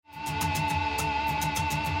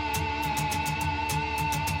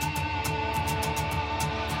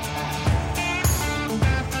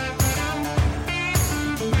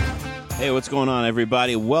Hey, what's going on,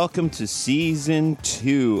 everybody? Welcome to Season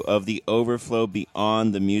 2 of the Overflow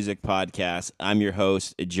Beyond the Music podcast. I'm your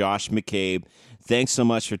host, Josh McCabe. Thanks so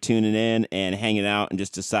much for tuning in and hanging out and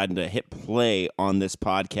just deciding to hit play on this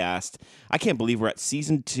podcast. I can't believe we're at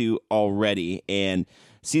Season 2 already, and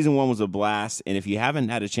Season 1 was a blast. And if you haven't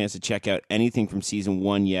had a chance to check out anything from Season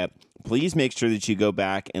 1 yet, please make sure that you go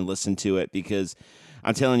back and listen to it, because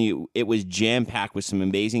I'm telling you, it was jam-packed with some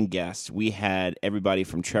amazing guests. We had everybody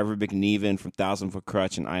from Trevor McNeven from Thousand Foot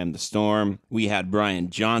Krutch and I Am the Storm. We had Brian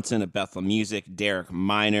Johnson of Bethel Music, Derek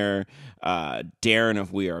Minor, Darren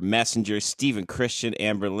of We Are Messengers, Stephen Christian,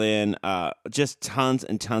 Amber Lynn, just tons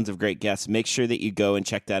and tons of great guests. Make sure that you go and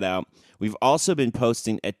check that out. We've also been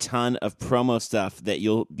posting a ton of promo stuff that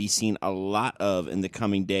you'll be seeing a lot of in the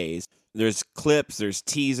coming days. There's clips, there's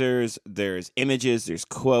teasers, there's images, there's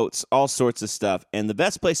quotes, all sorts of stuff. And the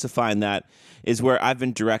best place to find that is where I've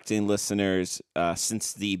been directing listeners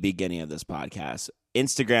since the beginning of this podcast.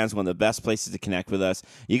 Instagram is one of the best places to connect with us.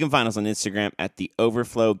 You can find us on Instagram at The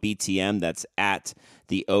Overflow BTM. That's at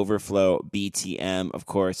The Overflow BTM. Of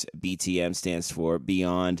course, BTM stands for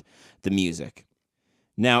Beyond the Music.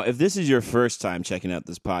 Now, if this is your first time checking out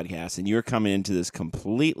this podcast and you're coming into this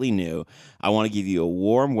completely new, I want to give you a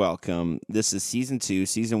warm welcome. This is Season 2.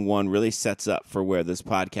 Season 1 really sets up for where this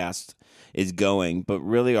podcast is going, but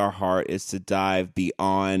really our heart is to dive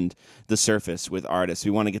beyond the surface with artists.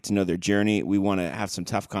 We want to get to know their journey. We want to have some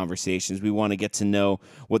tough conversations. We want to get to know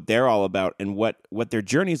what they're all about and what their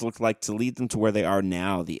journeys look like to lead them to where they are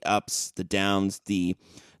now, the ups, the downs, the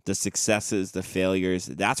successes, the failures.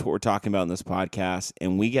 That's what we're talking about in this podcast.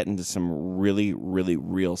 And we get into some really, really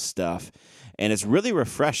real stuff. And it's really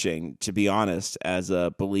refreshing, to be honest, as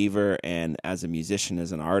a believer and as a musician,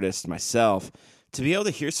 as an artist myself, to be able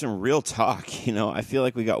to hear some real talk. You know, I feel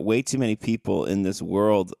like we got way too many people in this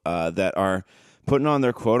world that are putting on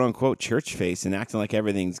their quote-unquote church face and acting like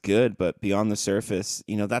everything's good. But beyond the surface,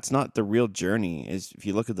 you know, that's not the real journey. If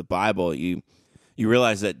you look at the Bible, you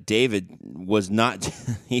realize that David was not,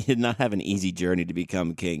 he did not have an easy journey to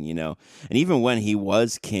become king, you know. And even when he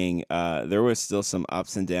was king, there was still some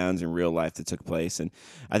ups and downs in real life that took place. And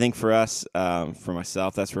I think for us, for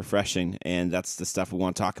myself, that's refreshing. And that's the stuff we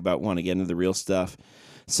want to talk about. We want to get into the real stuff.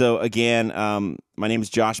 So again, my name is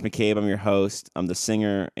Josh McCabe. I'm your host. I'm the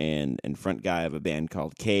singer and front guy of a band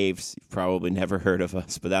called Caves. You've probably never heard of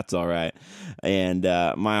us, but that's all right. And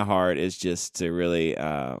my heart is just to really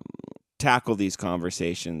tackle these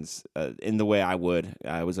conversations in the way I would.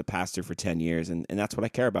 I was a pastor for 10 years, and that's what I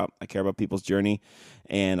care about. I care about people's journey,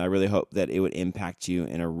 and I really hope that it would impact you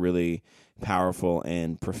in a really powerful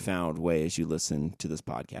and profound way as you listen to this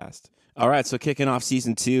podcast. All right, so kicking off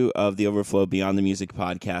Season 2 of the Overflow Beyond the Music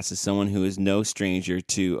podcast is someone who is no stranger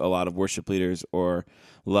to a lot of worship leaders or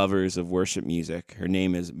lovers of worship music. Her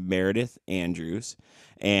name is Meredith Andrews,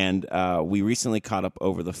 and we recently caught up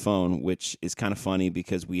over the phone, which is kind of funny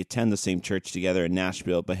because we attend the same church together in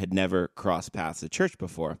Nashville, but had never crossed paths at church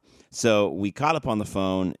before. So we caught up on the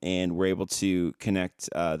phone and were able to connect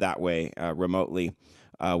that way remotely.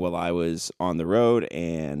 While I was on the road,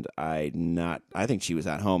 and I think she was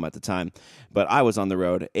at home at the time, but I was on the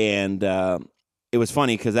road, and it was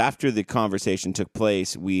funny because after the conversation took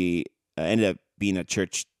place, we ended up being at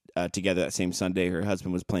church together that same Sunday. Her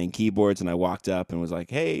husband was playing keyboards, and I walked up and was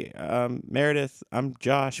like, "Hey, Meredith, I'm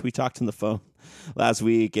Josh. We talked on the phone last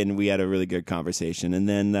week, and we had a really good conversation." And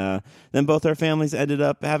then both our families ended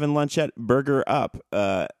up having lunch at Burger Up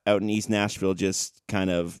out in East Nashville, just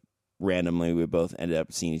kind of randomly. We both ended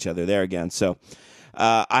up seeing each other there again. So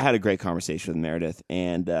I had a great conversation with Meredith,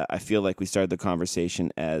 and I feel like we started the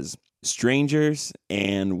conversation as strangers,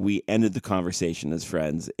 and we ended the conversation as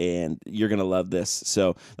friends, and you're going to love this.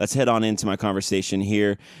 So let's head on into my conversation.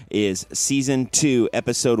 Here is Season 2,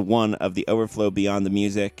 Episode 1 of The Overflow Beyond the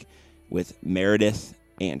Music with Meredith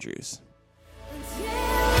Andrews.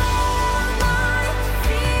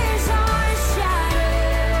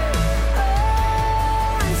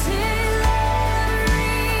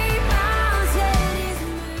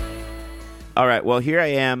 All right, well, here I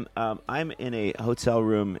am. I'm in a hotel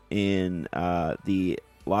room in the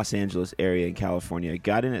Los Angeles area in California. I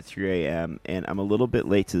got in at 3 a.m., and I'm a little bit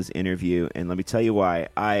late to this interview, and let me tell you why.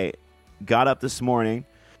 I got up this morning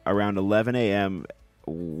around 11 a.m.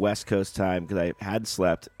 West Coast time because I hadn't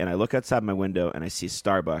slept, and I look outside my window, and I see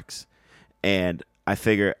Starbucks, and I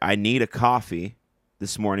figure I need a coffee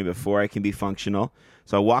this morning before I can be functional.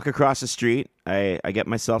 So I walk across the street. I get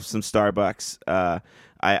myself some Starbucks.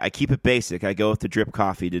 I keep it basic. I go with the drip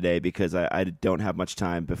coffee today because I don't have much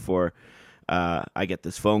time before I get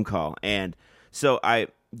this phone call. And so I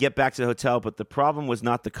get back to the hotel, but the problem was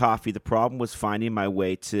not the coffee. The problem was finding my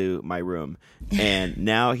way to my room. And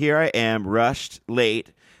now here I am, rushed,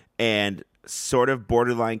 late, and sort of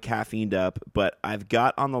borderline caffeined up. But I've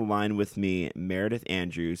got on the line with me Meredith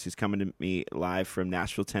Andrews, who's coming to me live from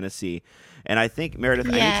Nashville, Tennessee. And I think, Meredith,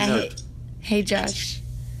 I need to know. Hey, Josh.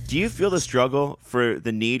 Do you feel the struggle for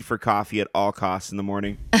the need for coffee at all costs in the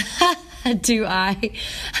morning? Do I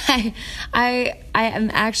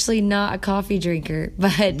am actually not a coffee drinker,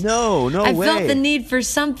 but no I way. felt the need for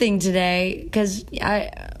something today because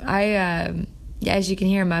as you can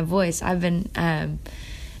hear in my voice, I've been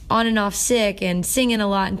on and off sick and singing a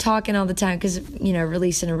lot and talking all the time because,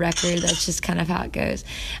 releasing a record, that's just kind of how it goes.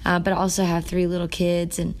 But I also have 3 little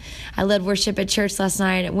kids, and I led worship at church last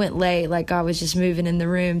night. It went late, like God was just moving in the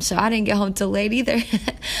room. So I didn't get home till late either.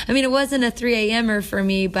 I mean, it wasn't a 3 a.m.er for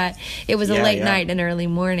me, but it was a late night and early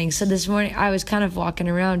morning. So this morning I was kind of walking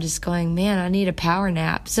around just going, man, I need a power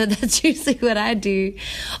nap. So that's usually what I do.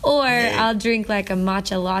 Or I'll drink like a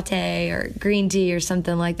matcha latte or green tea or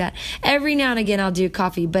something like that. Every now and again I'll do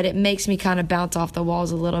coffee, but it makes me kind of bounce off the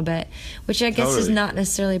walls a little bit, which I guess is not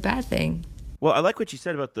necessarily a bad thing. Well, I like what you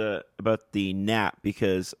said about the nap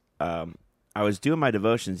because I was doing my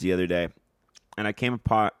devotions the other day, and I came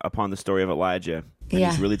upon the story of Elijah, and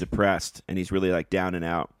he's really depressed, and he's really like down and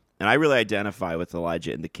out. And I really identify with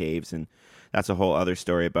Elijah in the caves, and that's a whole other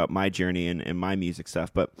story about my journey and my music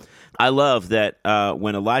stuff. But I love that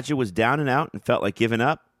when Elijah was down and out and felt like giving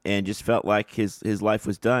up and just felt like his life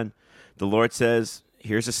was done, the Lord says,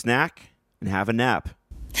 here's a snack and have a nap.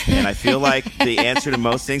 And I feel like the answer to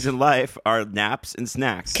most things in life are naps and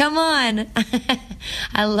snacks. Come on.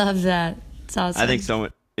 I love that. It's awesome. I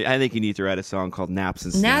think you need to write a song called Naps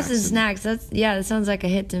and Snacks. Naps and Snacks. That sounds like a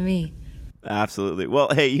hit to me. Absolutely. Well,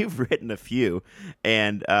 hey, you've written a few,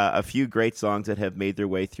 and a few great songs that have made their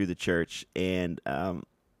way through the church. And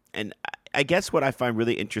I guess what I find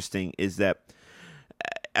really interesting is that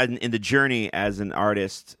in the journey as an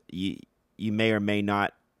artist, you may or may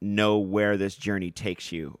not know where this journey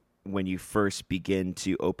takes you when you first begin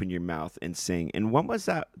to open your mouth and sing. And when was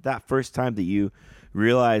that first time that you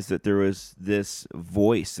realized that there was this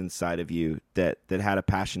voice inside of you that had a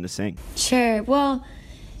passion to sing? Sure. Well,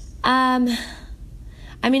 I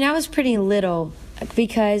mean, I was pretty little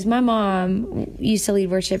because my mom used to lead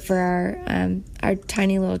worship for our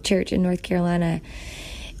tiny little church in North Carolina.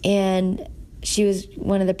 And she was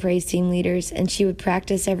one of the praise team leaders, and she would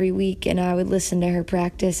practice every week, and I would listen to her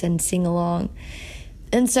practice and sing along.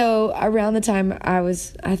 And so around the time I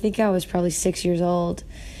think I was probably 6 years old,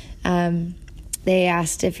 they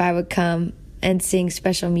asked if I would come and sing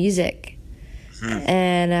special music.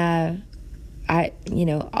 And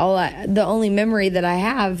the only memory that I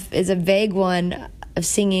have is a vague one of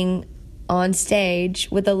singing on stage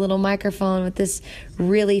with a little microphone with this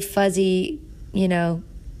really fuzzy,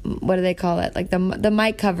 what do they call it? Like the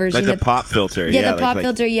mic covers, like the pop filter. Yeah, the pop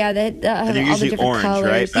filter. Yeah, that have all the different orange, colors.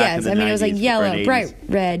 Right? Yes, I mean it was like yellow, 80s. bright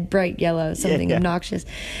red, bright yellow, something obnoxious,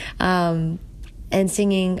 and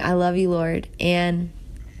singing "I Love You, Lord," and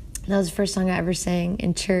that was the first song I ever sang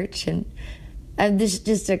in church. And this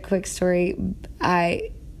just a quick story. I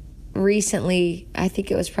recently, I think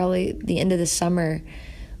it was probably the end of the summer,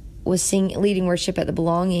 was leading worship at the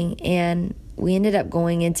Belonging, and we ended up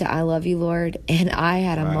going into I Love You, Lord, and I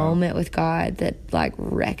had a moment with God that like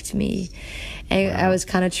wrecked me. And I was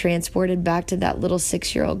kind of transported back to that little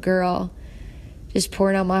 6-year-old girl, just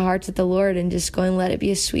pouring out my heart to the Lord and just going, let it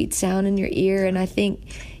be a sweet sound in your ear. And I think,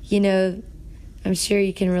 I'm sure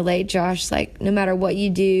you can relate, Josh, like no matter what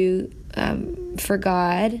you do for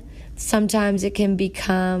God, sometimes it can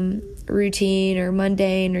become routine or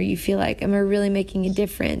mundane, or you feel like, am I really making a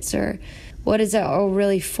difference, or what is it all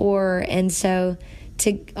really for? And so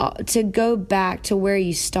to go back to where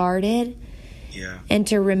you started, and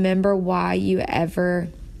to remember why you ever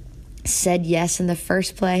said yes in the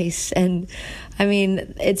first place. And I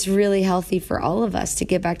mean, it's really healthy for all of us to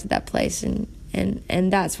get back to that place. And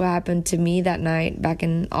that's what happened to me that night back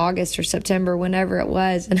in August or September, whenever it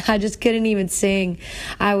was. And I just couldn't even sing.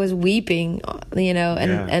 I was weeping,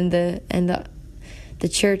 and the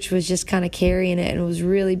church was just kind of carrying it, and it was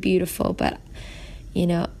really beautiful. But,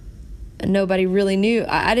 nobody really knew.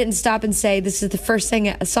 I didn't stop and say, this is the first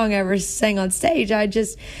song I ever sang on stage. I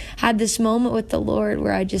just had this moment with the Lord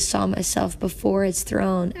where I just saw myself before his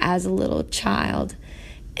throne as a little child.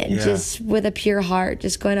 And just with a pure heart,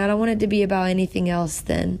 just going, I don't want it to be about anything else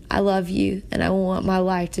than I love you, and I want my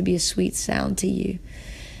life to be a sweet sound to you.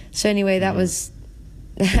 So anyway, that was,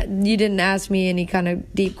 you didn't ask me any kind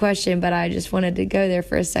of deep question, but I just wanted to go there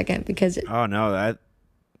for a second because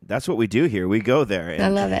that's what we do here. We go there. And I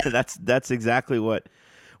love it. That's exactly what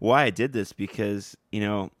why I did this because,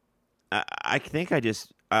 I think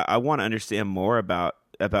I want to understand more about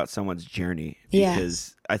someone's journey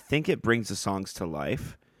because I think it brings the songs to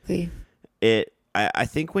life. I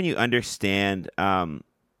think when you understand, I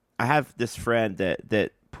have this friend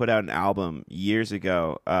that put out an album years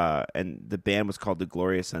ago, and the band was called The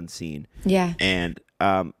Glorious Unseen. Yeah. And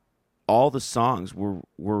all the songs were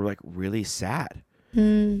like really sad.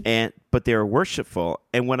 But they were worshipful.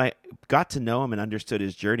 And when I got to know him and understood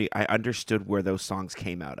his journey, I understood where those songs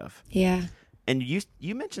came out of. Yeah. And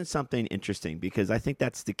you mentioned something interesting because I think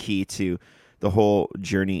that's the key to the whole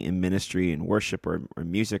journey in ministry and worship or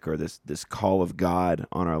music or this call of God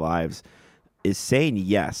on our lives is saying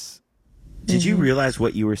yes. Did you realize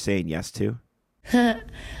what you were saying yes to? I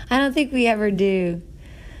don't think we ever do.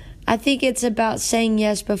 I think it's about saying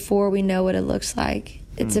yes before we know what it looks like.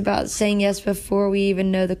 It's about saying yes before we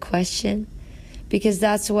even know the question, because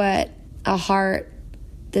that's what a heart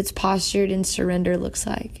that's postured in surrender looks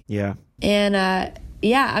like. Yeah. And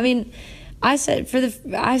I mean, I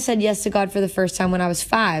said yes to God for the first time when I was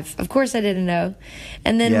 5. Of course, I didn't know.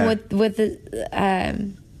 And then with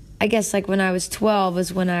the I guess like when I was 12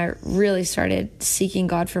 was when I really started seeking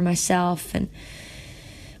God for myself. And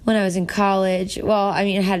when I was in college, I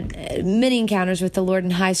had many encounters with the Lord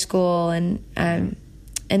in high school, and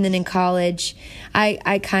then in college,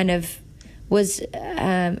 I kind of was,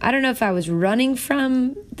 I don't know if I was running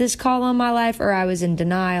from this call on my life or I was in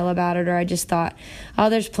denial about it, or I just thought,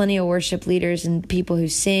 there's plenty of worship leaders and people who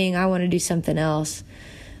sing. I want to do something else.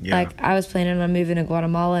 Yeah. Like I was planning on moving to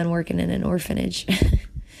Guatemala and working in an orphanage.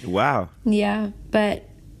 Wow. Yeah.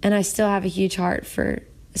 And I still have a huge heart for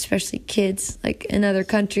especially kids like in other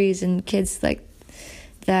countries and kids like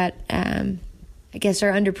that, I guess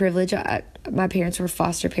are underprivileged. My parents were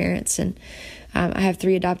foster parents, and I have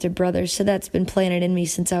 3 adopted brothers, so that's been planted in me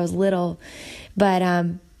since I was little. But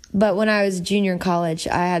when I was a junior in college,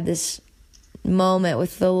 I had this moment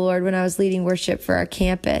with the Lord when I was leading worship for our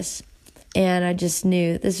campus, and I just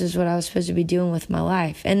knew this is what I was supposed to be doing with my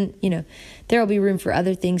life. And there will be room for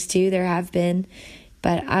other things too. There have been,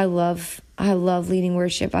 but I love leading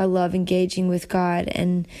worship. I love engaging with God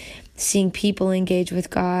and seeing people engage with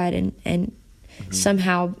God, and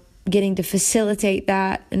somehow getting to facilitate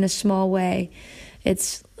that in a small way.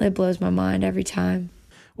 It blows my mind every time.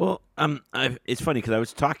 Well, it's funny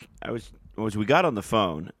because as we got on the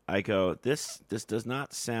phone, I go, this does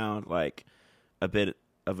not sound like a bit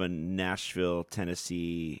of a Nashville,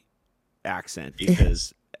 Tennessee accent,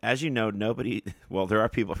 because as you know, there are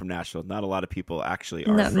people from Nashville. Not a lot of people actually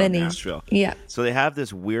are from Nashville. Yeah. So they have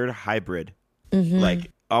this weird hybrid,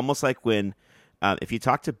 like almost like when, if you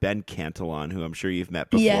talk to Ben Cantillon, who I'm sure you've met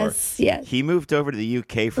before, yes. He moved over to the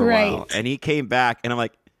UK for a while, and he came back, and I'm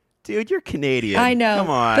like, dude, you're Canadian. I know. Come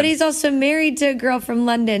on. But he's also married to a girl from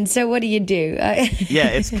London, so what do you do? Yeah,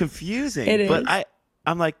 it's confusing. It is. But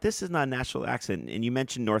I'm like, this is not a Nashville accent. And you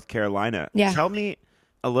mentioned North Carolina. Yeah. Tell me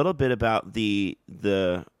a little bit about the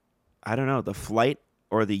I don't know, the flight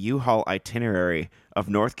or the U-Haul itinerary of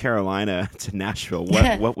North Carolina to Nashville.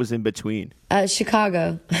 What was in between?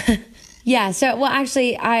 Chicago. Yeah. So,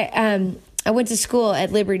 actually, I went to school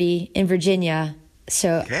at Liberty in Virginia.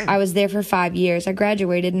 So okay. I was there for 5 years. I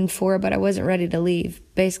graduated in 4, but I wasn't ready to leave,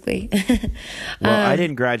 basically. Well, I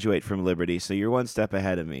didn't graduate from Liberty, so you're one step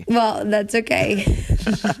ahead of me. Well, that's okay.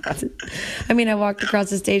 I mean, I walked across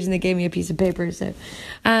the stage and they gave me a piece of paper. So,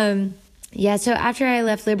 so after I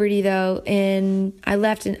left Liberty, though, I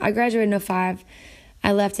graduated in 2005.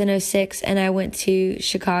 I left in 2006, and I went to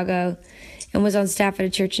Chicago and was on staff at a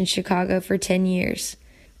church in Chicago for 10 years.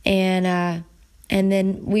 And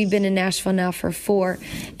then we've been in Nashville now for 4.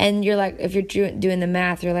 And you're like, if you're doing the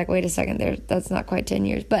math, you're like, wait a second, that's not quite 10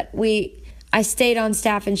 years. But I stayed on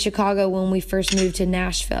staff in Chicago when we first moved to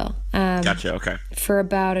Nashville. Gotcha. Okay. For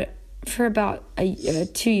about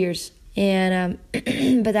 2 years. And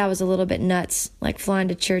but that was a little bit nuts, like flying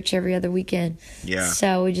to church every other weekend. Yeah.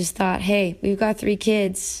 So we just thought, hey, we've got 3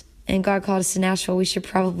 kids, and God called us to Nashville. We should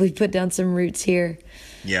probably put down some roots here.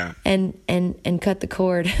 Yeah. And cut the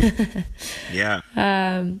cord. Yeah.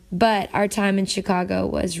 But our time in Chicago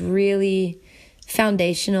was really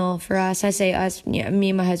foundational for us. I say us, me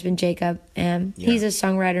and my husband Jacob. He's a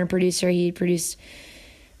songwriter and producer. He produced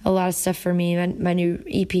a lot of stuff for me, my new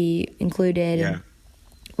EP included. Yeah. And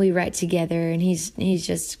we write together, and he's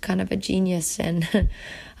just kind of a genius. And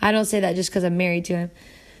I don't say that just because I'm married to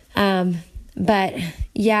him. But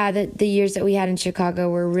yeah, the years that we had in Chicago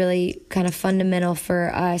were really kind of fundamental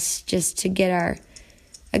for us, just to get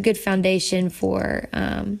a good foundation for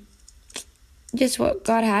just what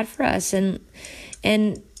God had for us. And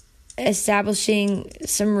establishing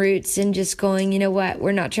some roots and just going, you know what,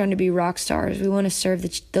 we're not trying to be rock stars. We want to serve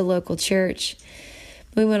the local church.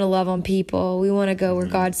 We want to love on people. We want to go where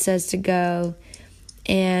God says to go.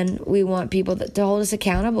 And we want people to hold us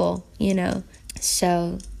accountable, you know.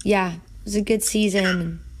 So, yeah, it was a good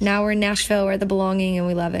season. Now we're in Nashville. We're at the Belonging, and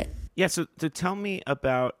we love it. Yeah, so tell me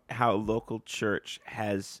about how local church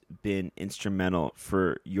has been instrumental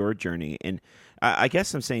for your journey. And I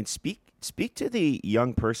guess I'm saying speak to the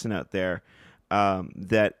young person out there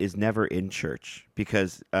that is never in church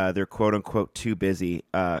because they're quote-unquote too busy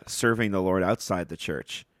serving the Lord outside the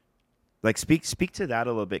church. Like, speak to that a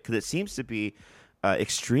little bit, because it seems to be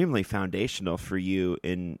extremely foundational for you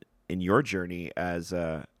in your journey as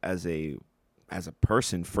a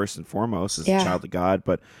person, first and foremost, as a child of God,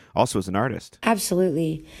 but also as an artist.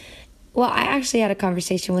 Absolutely. Well, I actually had a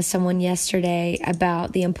conversation with someone yesterday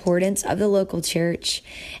about the importance of the local church.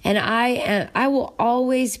 And I will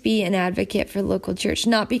always be an advocate for the local church,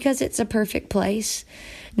 not because it's a perfect place,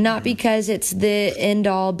 not because it's the end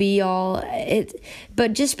all be all,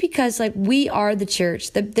 but just because, like, we are the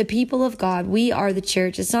church, the people of God. We are the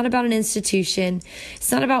church. It's not about an institution.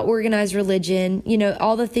 It's not about organized religion, you know,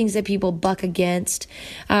 all the things that people buck against.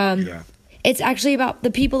 It's actually about the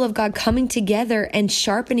people of God coming together and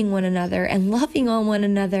sharpening one another and loving on one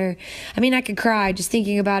another. I mean, I could cry just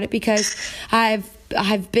thinking about it because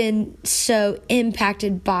I've been so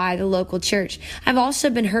impacted by the local church. I've also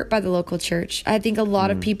been hurt by the local church. I think a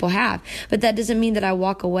lot of people have, but that doesn't mean that I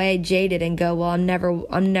walk away jaded and go, well, I'm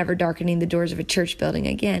never darkening the doors of a church building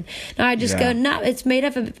again. No, I just go, no, it's made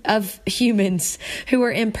up of humans who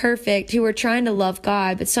are imperfect, who are trying to love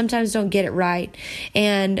God, but sometimes don't get it right.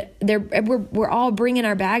 And we're all bringing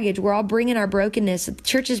our baggage. We're all bringing our brokenness. The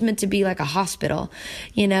church is meant to be like a hospital.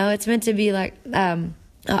 You know, it's meant to be like,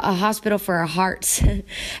 a hospital for our hearts.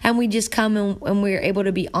 And we just come and we're able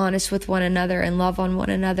to be honest with one another and love on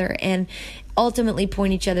one another and ultimately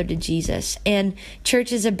point each other to Jesus. And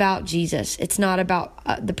church is about Jesus. It's not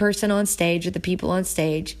about the person on stage or the people on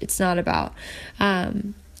stage. It's not about,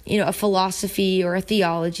 a philosophy or a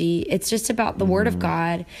theology. It's just about the Word of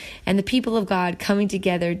God and the people of God coming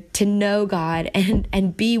together to know God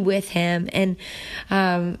and be with Him. And,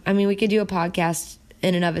 we could do a podcast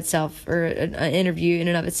in and of itself, or an interview in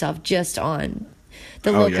and of itself, just on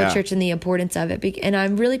the local church and the importance of it. And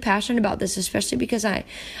I'm really passionate about this, especially because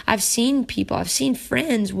I've seen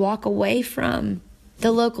friends walk away from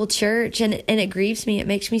the local church, and it grieves me. It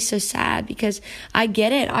makes me so sad because I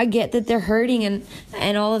get it. I get that they're hurting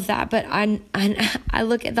and all of that, but I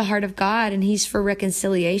look at the heart of God, and He's for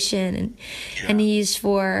reconciliation and He's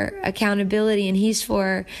for accountability, and He's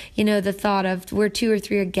for, the thought of where two or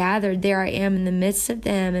three are gathered, there I am in the midst of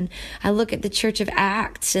them. And I look at the Church of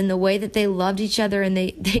Acts and the way that they loved each other, and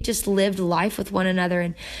they just lived life with one another,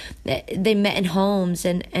 and they met in homes,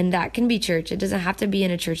 and that can be church. It doesn't have to be in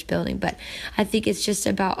a church building, but I think it's just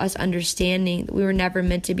about us understanding that we were never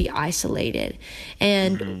meant to be isolated,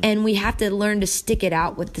 and we have to learn to stick it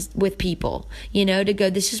out with people, to go,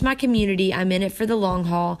 this is my community, I'm in it for the long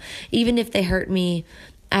haul, even if they hurt me,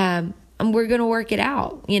 we're going to work it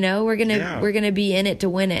out, we're going to be in it to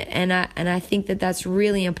win it. And I think that that's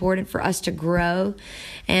really important for us to grow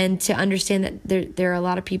and to understand that there are a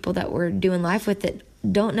lot of people that we're doing life with that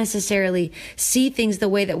don't necessarily see things the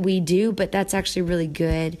way that we do, but that's actually really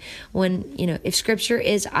good when, if Scripture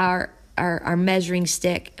is our measuring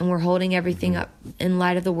stick and we're holding everything up in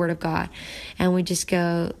light of the Word of God, and we just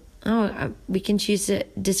go, we can choose to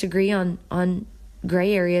disagree on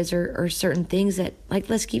gray areas or certain things that, like,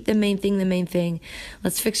 let's keep the main thing.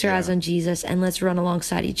 Let's fix our eyes on Jesus, and let's run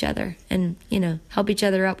alongside each other and, help each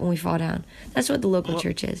other up when we fall down. That's what the local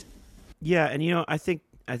church is. Yeah. And, I think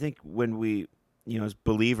when we, as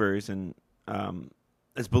believers and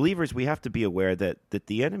we have to be aware that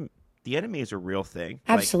the enemy is a real thing.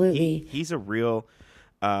 Absolutely. Like he's a real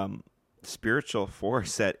spiritual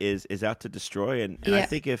force that is out to destroy. And I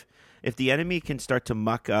think if the enemy can start to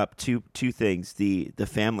muck up two things, the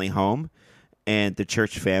family home and the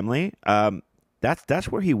church family, that's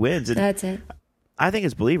where he wins. And that's it. I think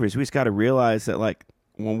as believers, we just got to realize that, like,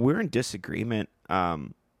 when we're in disagreement,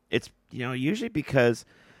 it's, usually because,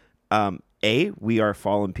 A, we are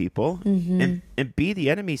fallen people, and B, the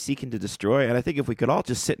enemy seeking to destroy. And I think if we could all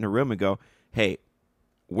just sit in a room and go, hey,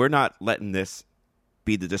 we're not letting this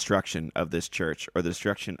be the destruction of this church or the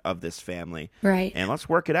destruction of this family. Right. And let's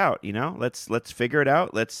work it out, let's figure it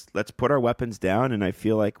out. Let's put our weapons down. And I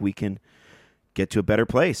feel like we can get to a better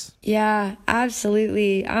place. Yeah,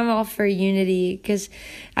 absolutely. I'm all for unity because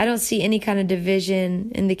I don't see any kind of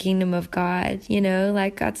division in the kingdom of God,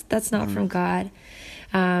 like that's not from God.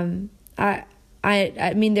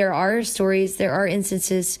 I mean, there are stories, there are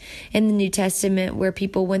instances in the New Testament where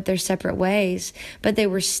people went their separate ways, but they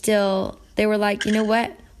were like, you know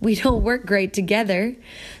what? We don't work great together.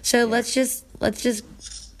 So let's just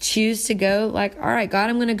choose to go, like, all right, God,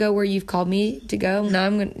 I'm going to go where you've called me to go. Now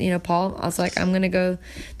I'm going to, Paul, I was like, I'm going to go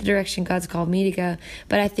the direction God's called me to go.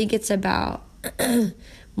 But I think it's about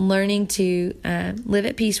learning to live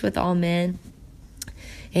at peace with all men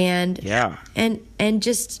and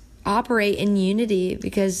just operate in unity,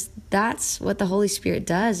 because that's what the Holy Spirit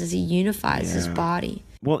does, is he unifies his body.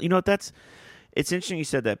 Well, it's interesting you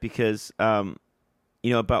said that, because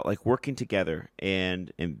about like working together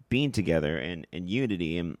and being together and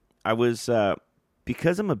unity. And I was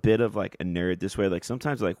because I'm a bit of like a nerd this way, like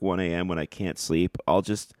sometimes like 1 a.m. when I can't sleep, I'll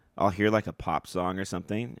hear like a pop song or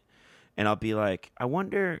something, and I'll be like, I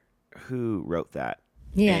wonder who wrote that.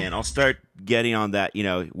 Yeah. And I'll start getting on that,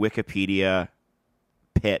 Wikipedia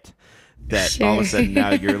pit that all of a sudden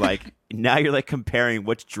now you're like comparing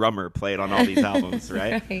which drummer played on all these albums,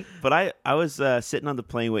 right? Right. But I was sitting on the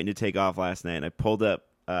plane waiting to take off last night, and I pulled up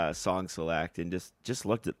Song Select and just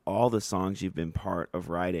looked at all the songs you've been part of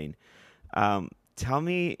writing. Tell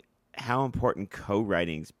me how important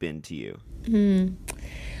co-writing's been to you.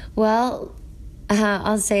 Well,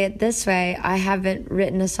 I'll say it this way. I haven't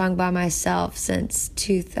written a song by myself since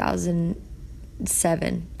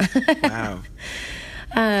 2007. Wow.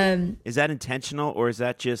 Is that intentional, or is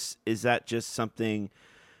that just something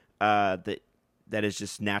that is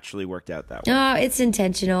just naturally worked out that way? No, it's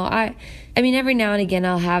intentional. I mean, every now and again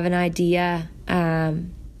I'll have an idea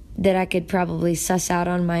that I could probably suss out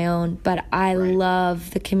on my own, but I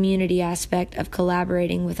love the community aspect of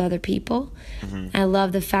collaborating with other people. Mm-hmm. I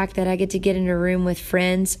love the fact that I get to get in a room with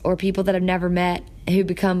friends or people that I've never met who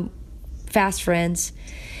become fast friends,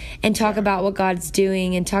 and talk about what God's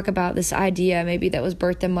doing, and talk about this idea maybe that was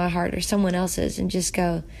birthed in my heart or someone else's, and just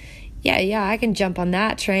go, yeah, I can jump on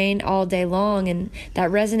that train all day long, and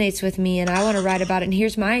that resonates with me, and I want to write about it, and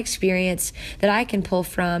here's my experience that I can pull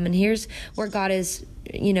from, and here's where God has,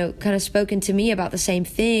 kind of spoken to me about the same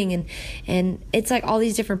thing, and it's like all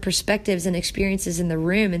these different perspectives and experiences in the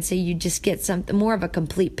room, and so you just get something more of a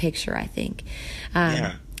complete picture, I think.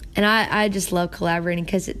 And I just love collaborating,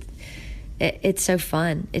 because it's so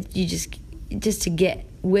fun. You just to get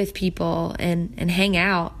with people and hang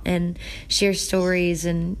out and share stories,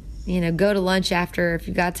 and go to lunch after if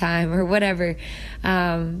you've got time or whatever.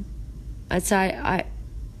 So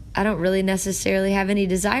I don't really necessarily have any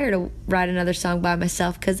desire to write another song by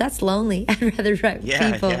myself, because that's lonely. I'd rather write with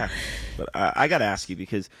people. Yeah. But I got to ask you,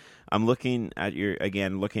 because I'm looking at your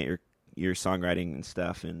songwriting and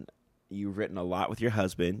stuff, and you've written a lot with your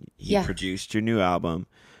husband. He produced your new album.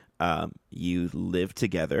 You live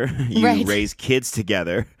together, you raise kids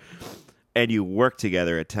together, and you work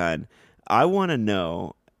together a ton. I want to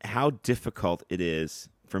know how difficult it is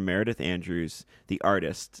for Meredith Andrews, the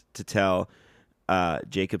artist, to tell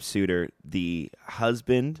Jacob Suter, the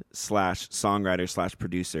husband / songwriter /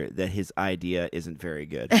 producer, that his idea isn't very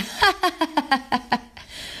good.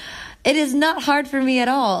 It is not hard for me at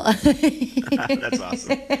all. That's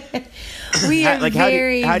awesome. We are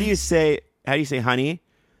very... How do you say, honey,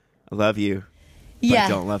 I love you, but I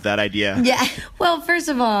don't love that idea? Yeah. Well, first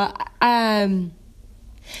of all,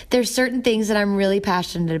 there's certain things that I'm really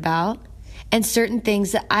passionate about, and certain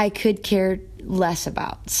things that I could care less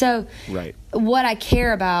about. So what I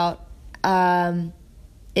care about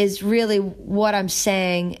is really what I'm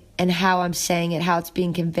saying and how I'm saying it, how it's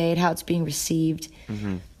being conveyed, how it's being received.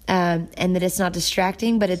 Mm-hmm. And that it's not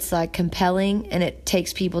distracting, but it's like compelling, and it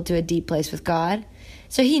takes people to a deep place with God.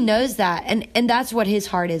 So he knows that, and that's what his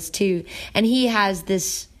heart is too. And he has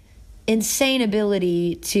this insane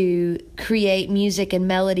ability to create music and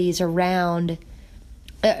melodies around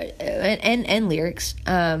and lyrics,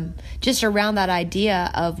 just around that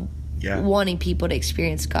idea of wanting people to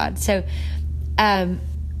experience God. So I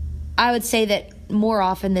would say that more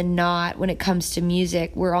often than not, when it comes to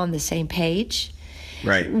music, we're on the same page.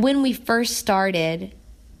 Right. When we first started,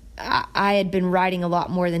 I had been writing a lot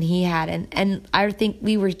more than he had, and I think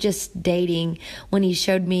we were just dating when he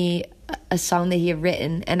showed me a song that he had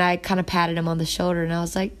written, and I kind of patted him on the shoulder, and I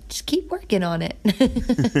was like, just keep working on it.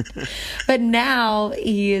 But now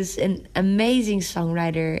he is an amazing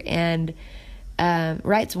songwriter, and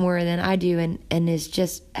writes more than I do, and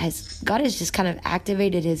God has just kind of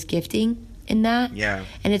activated his gifting in that. Yeah.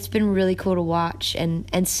 And it's been really cool to watch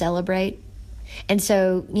and celebrate. And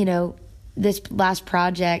so, this last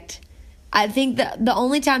project, I think the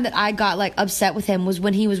only time that I got like upset with him was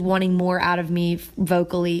when he was wanting more out of me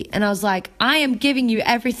vocally, and I was like, I am giving you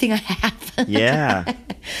everything I have. Yeah.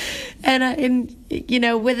 And you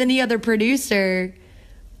know, with any other producer,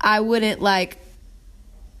 I wouldn't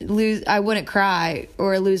cry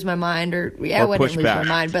or lose my mind, or I wouldn't lose my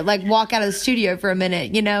mind, but like walk out of the studio for a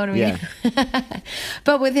minute, you know what I mean? Yeah.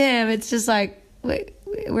 But with him, it's just like,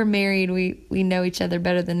 we're married. We know each other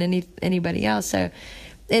better than anybody else. So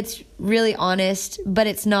it's really honest, but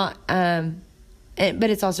it's not, but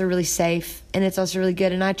it's also really safe, and it's also really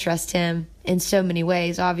good. And I trust him in so many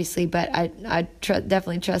ways, obviously, but I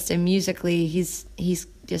definitely trust him musically. He's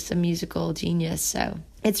just a musical genius. So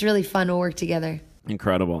it's really fun to work together.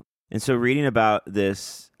 Incredible. And so reading about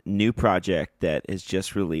this new project that is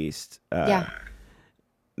just released,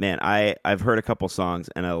 man, I've heard a couple songs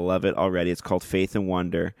and I love it already. It's called Faith and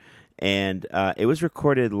Wonder, and it was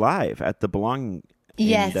recorded live at the Belonging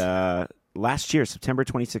last year, September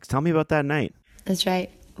 26th. Tell me about that night. That's right.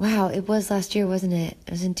 Wow, it was last year, wasn't it?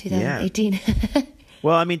 It was in 2018. Yeah.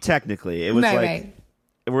 Well, I mean, technically, it was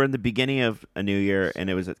we're in the beginning of a new year, and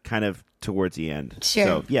it was kind of towards the end. Sure.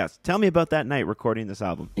 So, yes, tell me about that night recording this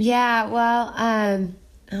album. Yeah, well,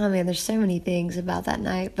 oh man, there's so many things about that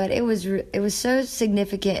night, but it was so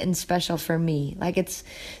significant and special for me. Like, it's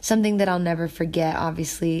something that I'll never forget.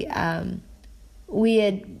 Obviously, we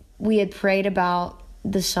had prayed about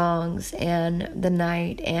the songs and the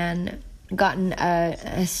night, and gotten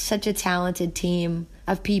such a talented team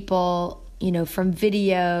of people, you know, from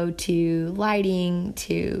video to lighting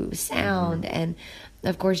to sound, and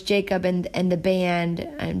of course Jacob and the band.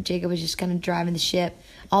 And Jacob was just kind of driving the ship.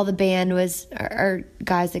 All the band was our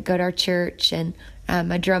guys that go to our church, and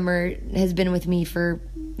my drummer has been with me for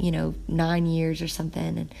 9 years or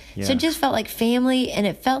something, and so it just felt like family, and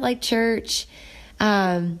it felt like church.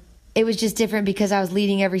 It was just different because I was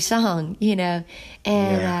leading every song,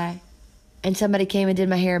 and somebody came and did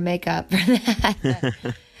my hair and makeup for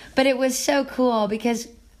that. But it was so cool because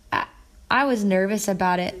I was nervous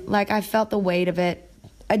about it. Like, I felt the weight of it.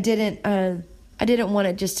 I didn't want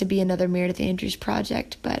it just to be another Meredith Andrews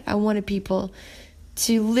project, but I wanted people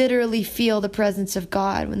to literally feel the presence of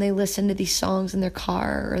God when they listened to these songs in their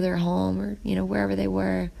car or their home or, wherever they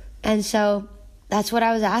were. And so that's what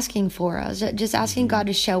I was asking for. I was just asking God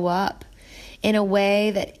to show up in a way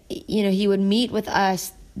that, he would meet with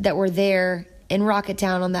us that were there in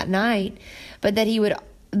Rocketown on that night, but that he would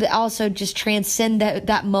also just transcend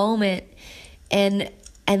that moment and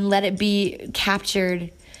let it be captured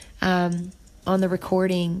on the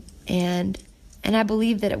recording. And I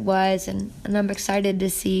believe that it was, and I'm excited to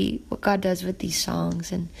see what God does with these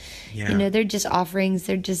songs. And they're just offerings.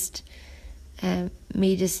 They're just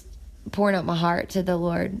me just pouring out my heart to the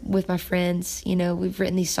Lord with my friends. We've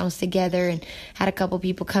written these songs together and had a couple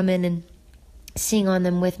people come in and sing on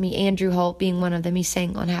them with me. Andrew Holt being one of them. He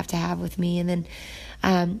sang on Have to Have with me. And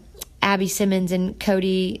then Abby Simmons and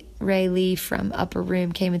Cody Ray Lee from Upper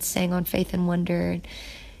Room came and sang on Faith and Wonder, and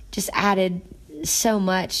just added so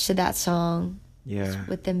much to that song. Yeah,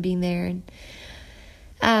 with them being there.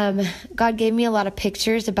 And God gave me a lot of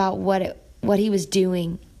pictures about what he was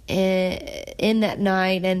doing in that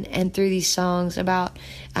night and through these songs about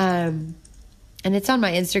and it's on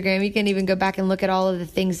my Instagram. You can even go back and look at all of the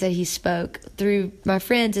things that he spoke through my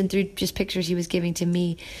friends and through just pictures he was giving to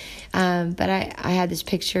me. But I had this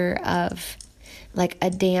picture of like a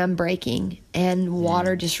dam breaking and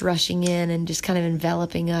water just rushing in and just kind of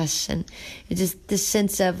enveloping us. And it's just this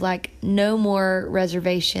sense of like no more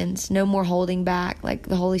reservations, no more holding back. Like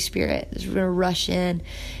the Holy Spirit is going to rush in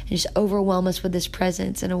and just overwhelm us with this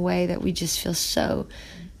presence in a way that we just feel so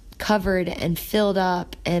covered and filled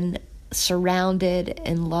up and surrounded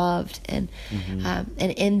and loved. And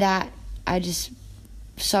and in that, I just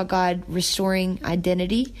saw God restoring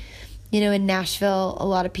identity. In Nashville, a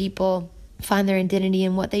lot of people find their identity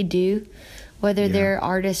in what they do, whether they're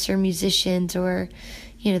artists or musicians, or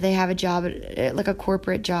they have a job, like a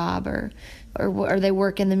corporate job, or they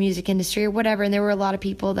work in the music industry or whatever. And there were a lot of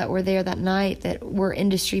people that were there that night that were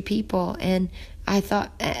industry people, and I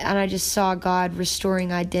just saw God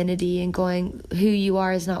restoring identity and going, who you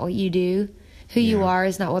are is not what you do. Who you are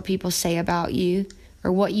is not what people say about you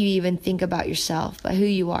or what you even think about yourself, but who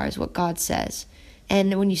you are is what God says.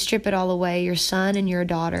 And when you strip it all away, you're a son and you're a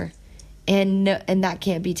daughter, and that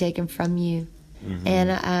can't be taken from you.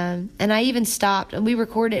 And I even stopped, and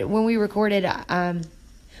when we recorded,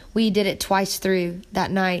 we did it twice through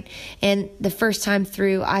that night. And the first time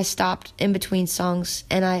through, I stopped in between songs,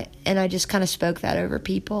 and I just kind of spoke that over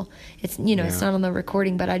people. It's it's not on the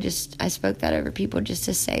recording, but I spoke that over people just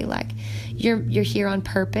to say, like, you're here on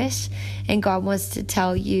purpose, and God wants to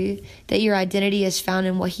tell you that your identity is found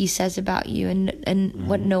in what He says about you and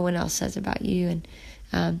what no one else says about you.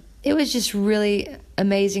 And it was just really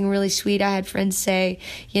amazing, really sweet. I had friends say,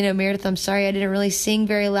 Meredith, I'm sorry I didn't really sing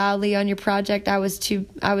very loudly on your project. I was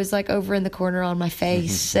like over in the corner on my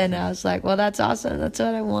face. And I was like, well, that's awesome. That's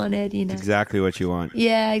what I wanted, Exactly what you want.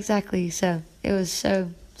 Yeah, exactly. So it was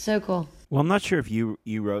so cool. Well, I'm not sure if you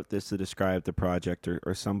wrote this to describe the project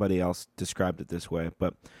or somebody else described it this way,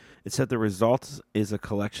 but it said the result is a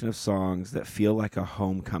collection of songs that feel like a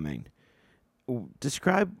homecoming.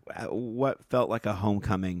 Describe what felt like a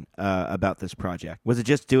homecoming about this project. Was it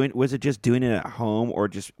just doing it at home, or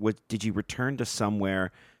did you return to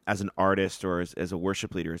somewhere as an artist or as a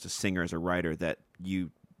worship leader, as a singer, as a writer that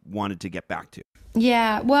you wanted to get back to?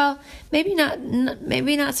 Yeah, well, maybe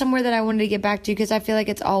not somewhere that I wanted to get back to, because I feel like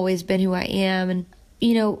it's always been who I am. And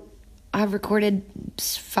I've recorded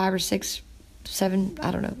 5 or 6, 7,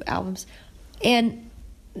 I don't know, albums, and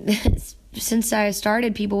since I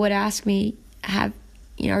started, people would ask me,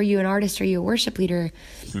 are you an artist? Or are you a worship leader?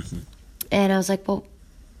 And I was like, well,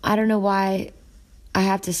 I don't know why I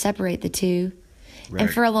have to separate the two. Right.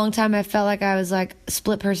 And for a long time, I felt like I was like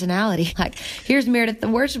split personality. Like, here's Meredith, the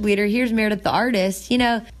worship leader. Here's Meredith, the artist,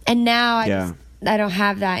 And now I don't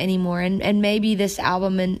have that anymore. And maybe this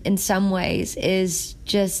album in some ways is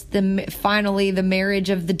just finally the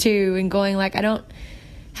marriage of the two, and going like, I don't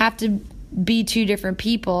have to be two different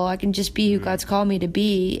people. I can just be who God's called me to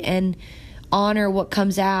be, and honor what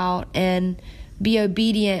comes out, and be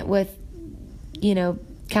obedient with,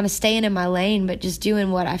 kind of staying in my lane, but just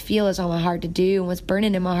doing what I feel is on my heart to do and what's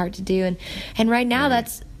burning in my heart to do. And right now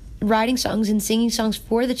that's writing songs and singing songs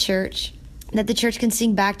for the church, that the church can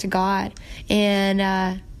sing back to God. And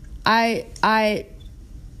I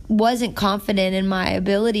wasn't confident in my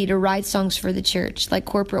ability to write songs for the church, like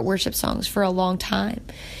corporate worship songs, for a long time.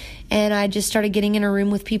 And I just started getting in a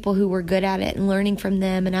room with people who were good at it and learning from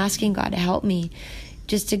them and asking God to help me,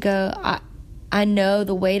 just to go, I know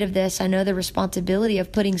the weight of this. I know the responsibility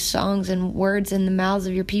of putting songs and words in the mouths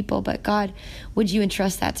of your people. But God, would you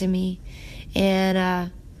entrust that to me? And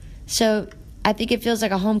so I think it feels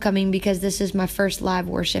like a homecoming, because this is my first live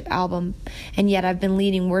worship album. And yet I've been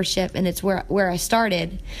leading worship, and it's where I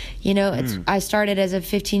started. I started as a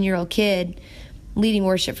 15-year-old kid leading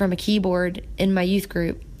worship from a keyboard in my youth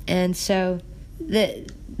group. And so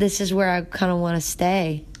this is where I kind of want to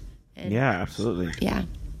stay. And yeah, absolutely. Yeah.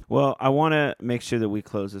 Well, I want to make sure that we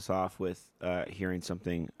close this off with hearing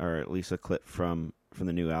something, or at least a clip from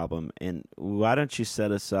the new album. And why don't you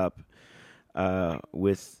set us up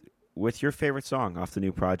with your favorite song off the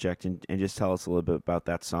new project, and just tell us a little bit about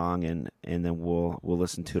that song, and then we'll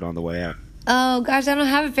listen to it on the way out. Oh, gosh, I don't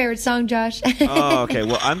have a favorite song, Josh. Oh, okay.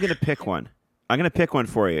 Well, I'm going to pick one. I'm going to pick one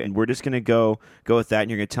for you, and we're just going to go with that, and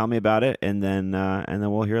you're going to tell me about it, and then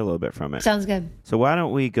we'll hear a little bit from it. Sounds good. So why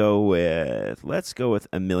don't we let's go with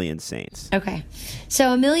A Million Saints. Okay.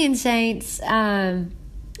 So A Million Saints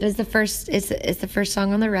is the first, it's the first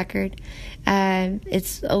song on the record.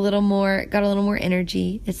 It's got a little more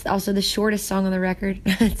energy. It's also the shortest song on the record.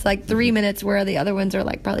 It's like 3 minutes, where the other ones are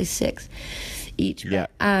like probably 6 each. Yeah.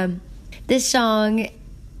 This song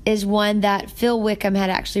is one that Phil Wickham had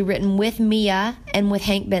actually written with Mia and with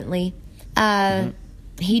Hank Bentley.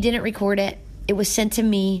 He didn't record it. It was sent to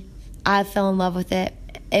me. I fell in love with it.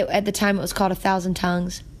 At the time, it was called 1,000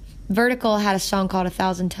 Tongues. Vertical had a song called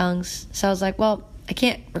 1,000 Tongues. So I was like, well, I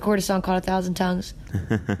can't record a song called 1,000 Tongues.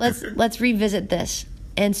 Let's revisit this.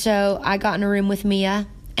 And so I got in a room with Mia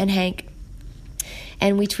and Hank,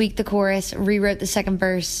 and we tweaked the chorus, rewrote the second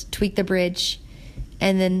verse, tweaked the bridge,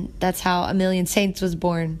 and then that's how A Million Saints was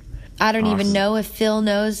born. I don't even know if Phil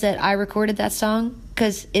knows that I recorded that song,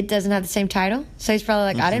 because it doesn't have the same title. So he's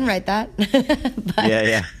probably like, I didn't write that.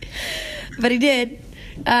 But he did.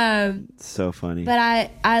 So funny. But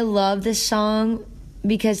I love this song,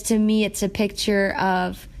 because to me it's a picture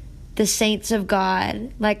of the saints of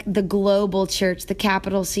God, like the global church, the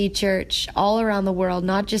capital C church, all around the world,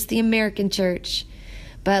 not just the American church,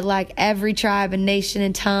 but like every tribe and nation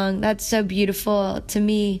and tongue. That's so beautiful to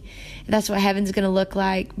me. That's what heaven's going to look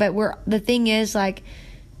like. But the thing is, like,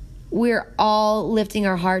 we're all lifting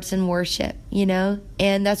our hearts in worship,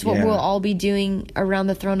 and that's what we'll all be doing around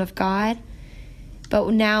the throne of God. But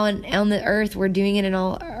now on the earth, we're doing it in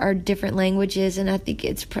all our different languages, and I think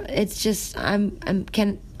it's just I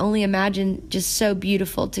can only imagine, just so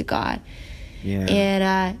beautiful to God. Yeah.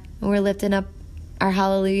 And we're lifting up our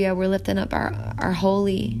hallelujah. We're lifting up our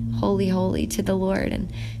holy, holy, holy to the Lord.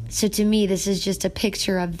 And so to me, this is just a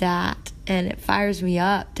picture of that, and it fires me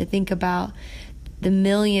up to think about the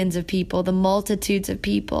millions of people, the multitudes of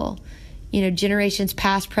people, generations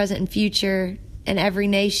past, present, and future, and every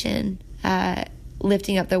nation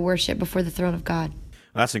lifting up their worship before the throne of God.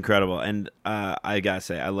 That's incredible. And I got to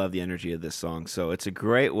say, I love the energy of this song. So it's a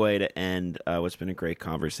great way to end what's been a great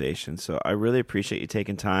conversation. So I really appreciate you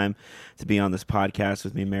taking time to be on this podcast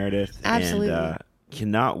with me, Meredith. Absolutely. And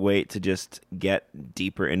cannot wait to just get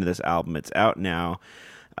deeper into this album. It's out now.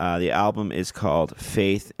 The album is called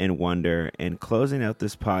Faith and Wonder. And closing out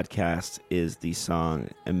this podcast is the song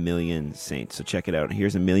A Million Saints. So check it out.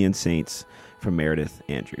 Here's A Million Saints from Meredith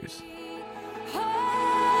Andrews.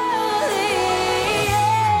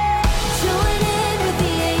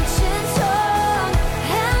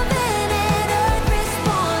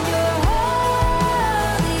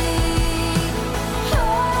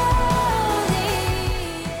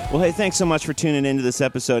 Well, hey, thanks so much for tuning into this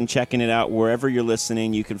episode and checking it out wherever you're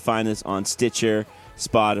listening. You can find this on Stitcher,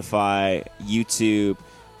 Spotify, YouTube,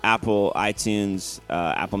 Apple, iTunes,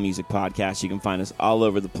 Apple Music Podcasts. You can find us all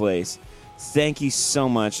over the place. Thank you so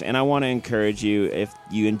much. And I want to encourage you, if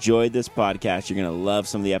you enjoyed this podcast, you're going to love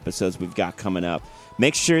some of the episodes we've got coming up.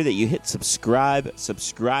 Make sure that you hit subscribe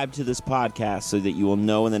to this podcast so that you will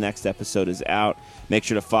know when the next episode is out. Make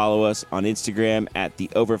sure to follow us on Instagram at The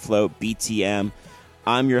Overflow BTM.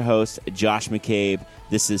 I'm your host, Josh McCabe.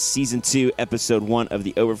 This is Season 2, Episode 1 of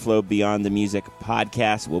the Overflow Beyond the Music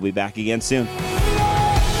podcast. We'll be back again soon.